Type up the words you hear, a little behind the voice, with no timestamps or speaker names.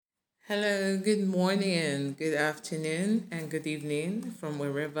Hello, good morning, good afternoon, and good evening from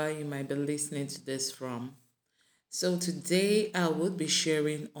wherever you might be listening to this from. So, today I will be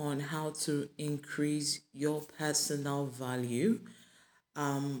sharing on how to increase your personal value.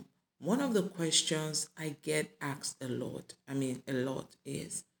 Um, One of the questions I get asked a lot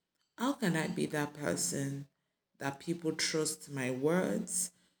is how can I be that person that people trust my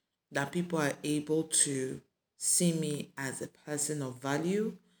words, that people are able to see me as a person of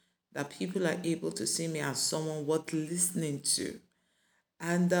value, that people are able to see me as someone worth listening to.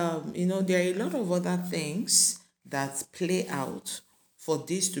 And, there are a lot of other things that play out for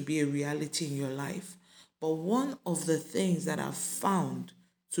this to be a reality in your life. But one of the things that I've found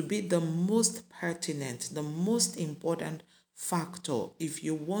to be the most pertinent, the most important factor if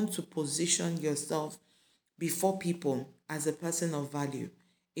you want to position yourself before people as a person of value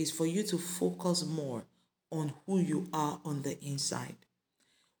is for you to focus more on who you are on the inside.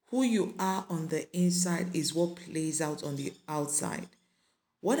 Who you are on the inside is what plays out on the outside.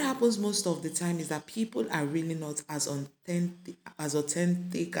 What happens most of the time is that people are really not as authentic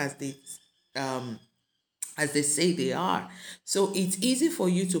um as they say they are. So it's easy for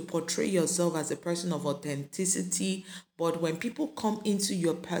you to portray yourself as a person of authenticity, but when people come into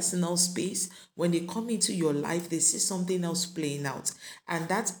your personal space, when they come into your life, they see something else playing out. And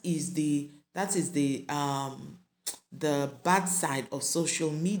that is the bad side of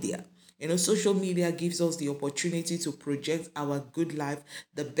social media. Social media gives us the opportunity to project our good life,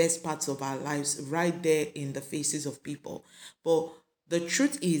 the best parts of our lives right there in the faces of people. But the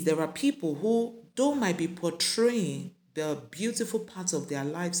truth is, there are people who, though might be portraying the beautiful parts of their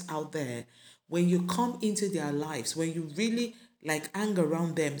lives out there, when you come into their lives, when you really like hang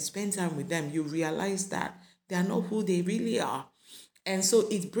around them, spend time with them, you realize that they are not who they really are. And so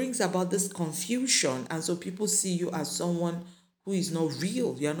it brings about this confusion. And so people see you as someone who is not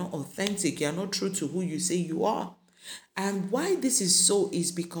real. You're not authentic. You're not true to who you say you are. And why this is so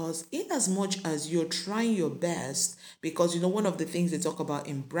is because, in as much as you're trying your best, because one of the things they talk about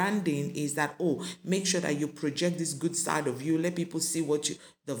in branding is that, oh, make sure that you project this good side of you, let people see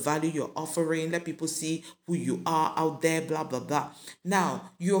the value you're offering, let people see who you are out there, blah blah blah.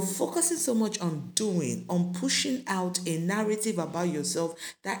 Now you're focusing so much on pushing out a narrative about yourself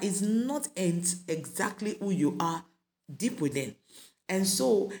that is not exactly who you are deep within. And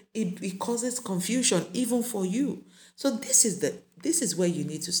so it causes confusion even for you. So this is where you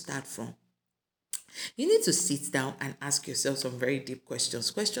need to start from. You need to sit down and ask yourself some very deep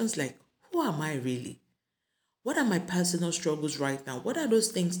questions. Questions like, who am I really? What are my personal struggles right now? What are those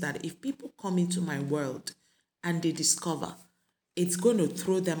things that if people come into my world and they discover, it's going to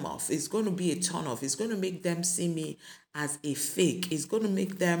throw them off. It's going to be a turn off. It's going to make them see me as a fake. It's going to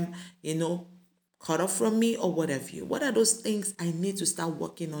make them, cut off from me or whatever. What are those things I need to start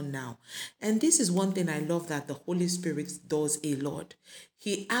working on now? And this is one thing I love that the Holy Spirit does a lot.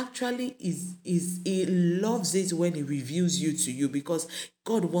 He actually he loves it when he reveals you to you, because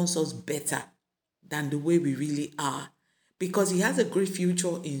God wants us better than the way we really are, because he has a great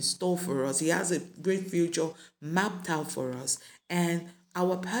future in store for us. He has a great future mapped out for us. And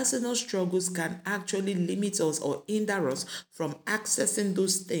our personal struggles can actually limit us or hinder us from accessing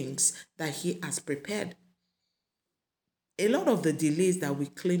those things that he has prepared. A lot of the delays that we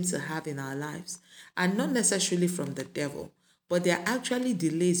claim to have in our lives are not necessarily from the devil, but they are actually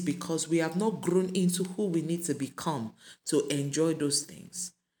delays because we have not grown into who we need to become to enjoy those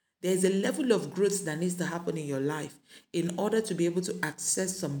things. There's a level of growth that needs to happen in your life in order to be able to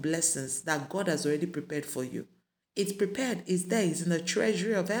access some blessings that God has already prepared for you. It's prepared, it's there, it's in the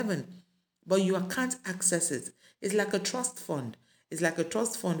treasury of heaven, but you can't access it. It's like a trust fund. It's like a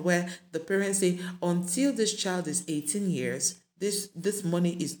trust fund where the parents say, until this child is 18 years, this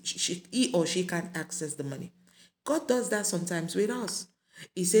money is, he or she can't access the money. God does that sometimes with us.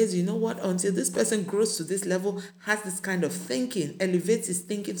 He says, you know what, until this person grows to this level, has this kind of thinking, elevates his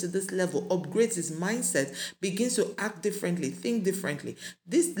thinking to this level, upgrades his mindset, begins to act differently, think differently,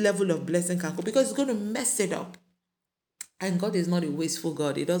 this level of blessing can go, because it's going to mess it up. And God is not a wasteful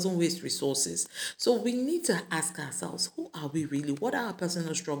God. He doesn't waste resources. So we need to ask ourselves, who are we really? What are our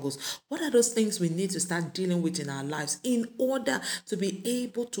personal struggles? What are those things we need to start dealing with in our lives in order to be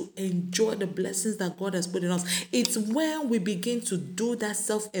able to enjoy the blessings that God has put in us? It's when we begin to do that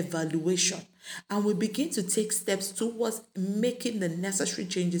self-evaluation and we begin to take steps towards making the necessary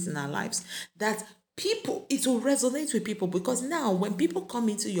changes in our lives that it will resonate with people, because now when people come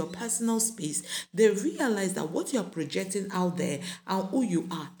into your personal space, they realize that what you're projecting out there and who you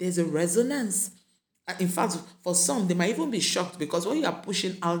are, there's a resonance. In fact, for some, they might even be shocked because what you are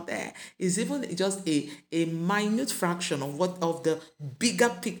pushing out there is even just a minute fraction of what of the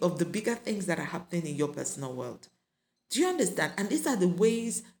of the bigger things that are happening in your personal world. Do you understand? And these are the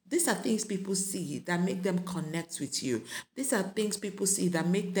ways, these are things people see that make them connect with you. These are things people see that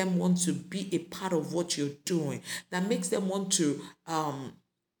make them want to be a part of what you're doing, that makes them want to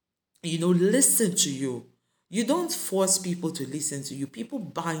listen to you. You don't force people to listen to you. People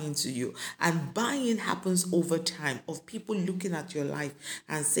buy into you. And buying happens over time of people looking at your life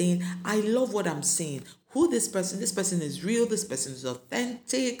and saying, I love what I'm seeing. Who this person is real, this person is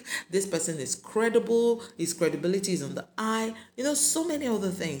authentic, this person is credible, his credibility is on the eye, so many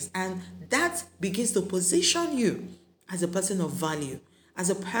other things. And that begins to position you as a person of value, as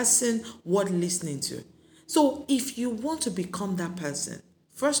a person worth listening to. So if you want to become that person,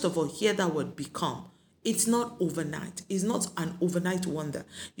 first of all, hear that word become. It's not overnight. It's not an overnight wonder.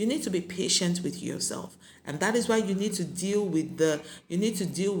 You need to be patient with yourself. And that is why you need to deal with the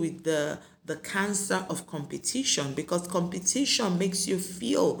cancer of competition, because competition makes you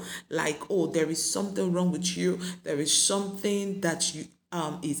feel like, oh, there is something wrong with you. There is something that you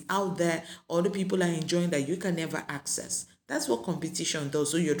is out there. Other people are enjoying that you can never access. That's what competition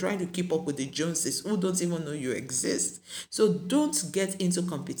does. So you're trying to keep up with the Joneses who don't even know you exist. So don't get into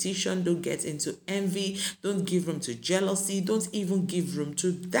competition. Don't get into envy. Don't give room to jealousy. Don't even give room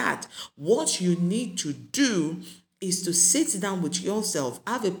to that. What you need to do is to sit down with yourself,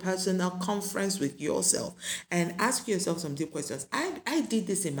 have a personal conference with yourself, and ask yourself some deep questions. I did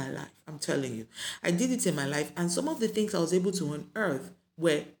this in my life. I'm telling you. I did it in my life. And some of the things I was able to unearth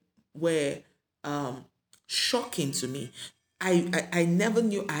were shocking to me. I never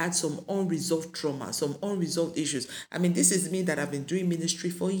knew I had some unresolved trauma, some unresolved issues. I mean, this is me that I've been doing ministry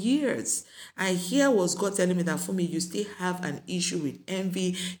for years. I hear was God telling me that for me, you still have an issue with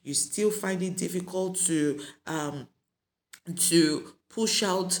envy. You still find it difficult to push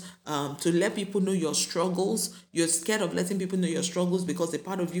out, to let people know your struggles. You're scared of letting people know your struggles because a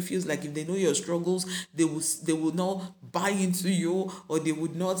part of you feels like if they know your struggles, they will not buy into you, or they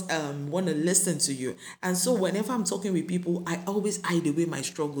would not want to listen to you. And so whenever I'm talking with people, I always hide away my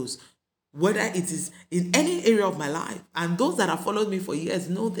struggles, whether it is in any area of my life. And those that have followed me for years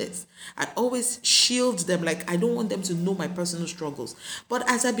know this. I always shield them, like I don't want them to know my personal struggles. But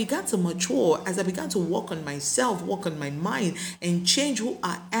as I began to mature, as I began to work on myself, work on my mind, and change who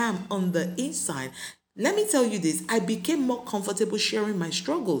I am on the inside, let me tell you this, I became more comfortable sharing my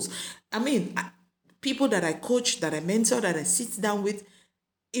struggles. I mean, people that I coach, that I mentor, that I sit down with,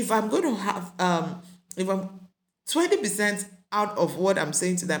 if I'm going to have if I'm 20% out of what I'm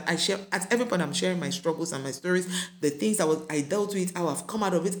saying to them, I share at every point. I'm sharing my struggles and my stories, the things I dealt with, how I've come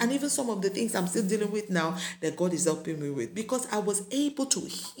out of it, and even some of the things I'm still dealing with now that God is helping me with, because I was able to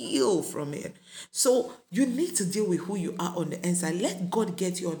heal from it. So you need to deal with who you are on the inside. Let God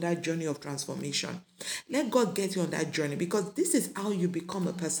get you on that journey of transformation. Let God get you on that journey, because this is how you become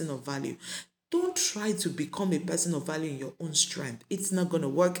a person of value. Don't try to become a person of value in your own strength. It's not going to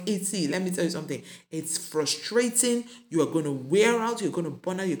work. Let me tell you something. It's frustrating. You are going to wear out. You're going to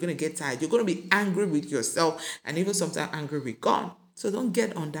burn out. You're going to get tired. You're going to be angry with yourself, and even sometimes angry with God. So don't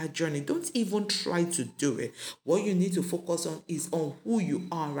get on that journey. Don't even try to do it. What you need to focus on is on who you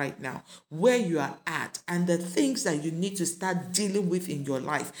are right now, where you are at, and the things that you need to start dealing with in your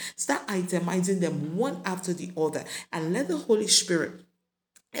life. Start itemizing them one after the other, and let the Holy Spirit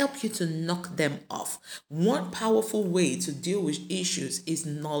help you to knock them off. One powerful way to deal with issues is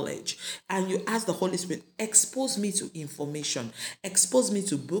knowledge. And you ask the Holy Spirit, expose me to information, expose me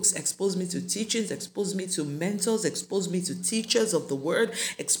to books, expose me to teachings, expose me to mentors, expose me to teachers of the word,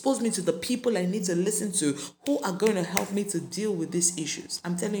 expose me to the people I need to listen to who are going to help me to deal with these issues.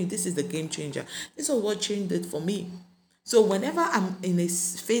 I'm telling you, this is the game changer. This is what changed it for me. So whenever I'm in a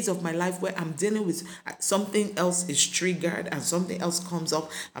phase of my life where I'm dealing with something else is triggered and something else comes up,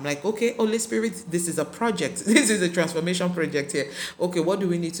 I'm like, okay, Holy Spirit, this is a project. This is a transformation project here. Okay, what do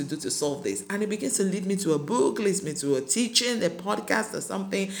we need to do to solve this? And it begins to lead me to a book, leads me to a teaching, a podcast or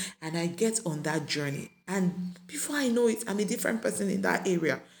something, and I get on that journey. And before I know it, I'm a different person in that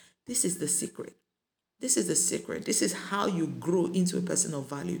area. This is the secret. This is the secret. This is how you grow into a person of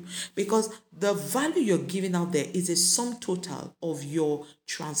value. Because the value you're giving out there is a sum total of your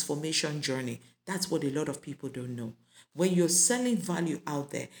transformation journey. That's what a lot of people don't know. When you're selling value out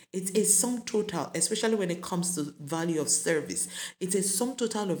there, it's a sum total, especially when it comes to value of service. It's a sum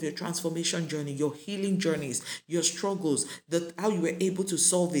total of your transformation journey, your healing journeys, your struggles, how you were able to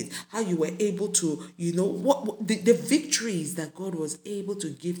solve it, how you were able to, the victories that God was able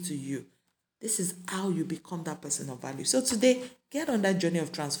to give to you. This is how you become that person of value. So today, Get on that journey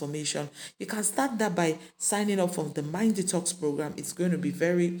of transformation. You can start that by signing up for the Mind Detox program. It's going to be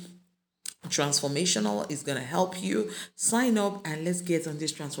very transformational. It's going to help you. Sign up and let's get on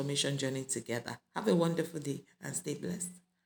this transformation journey together. Have a wonderful day and stay blessed.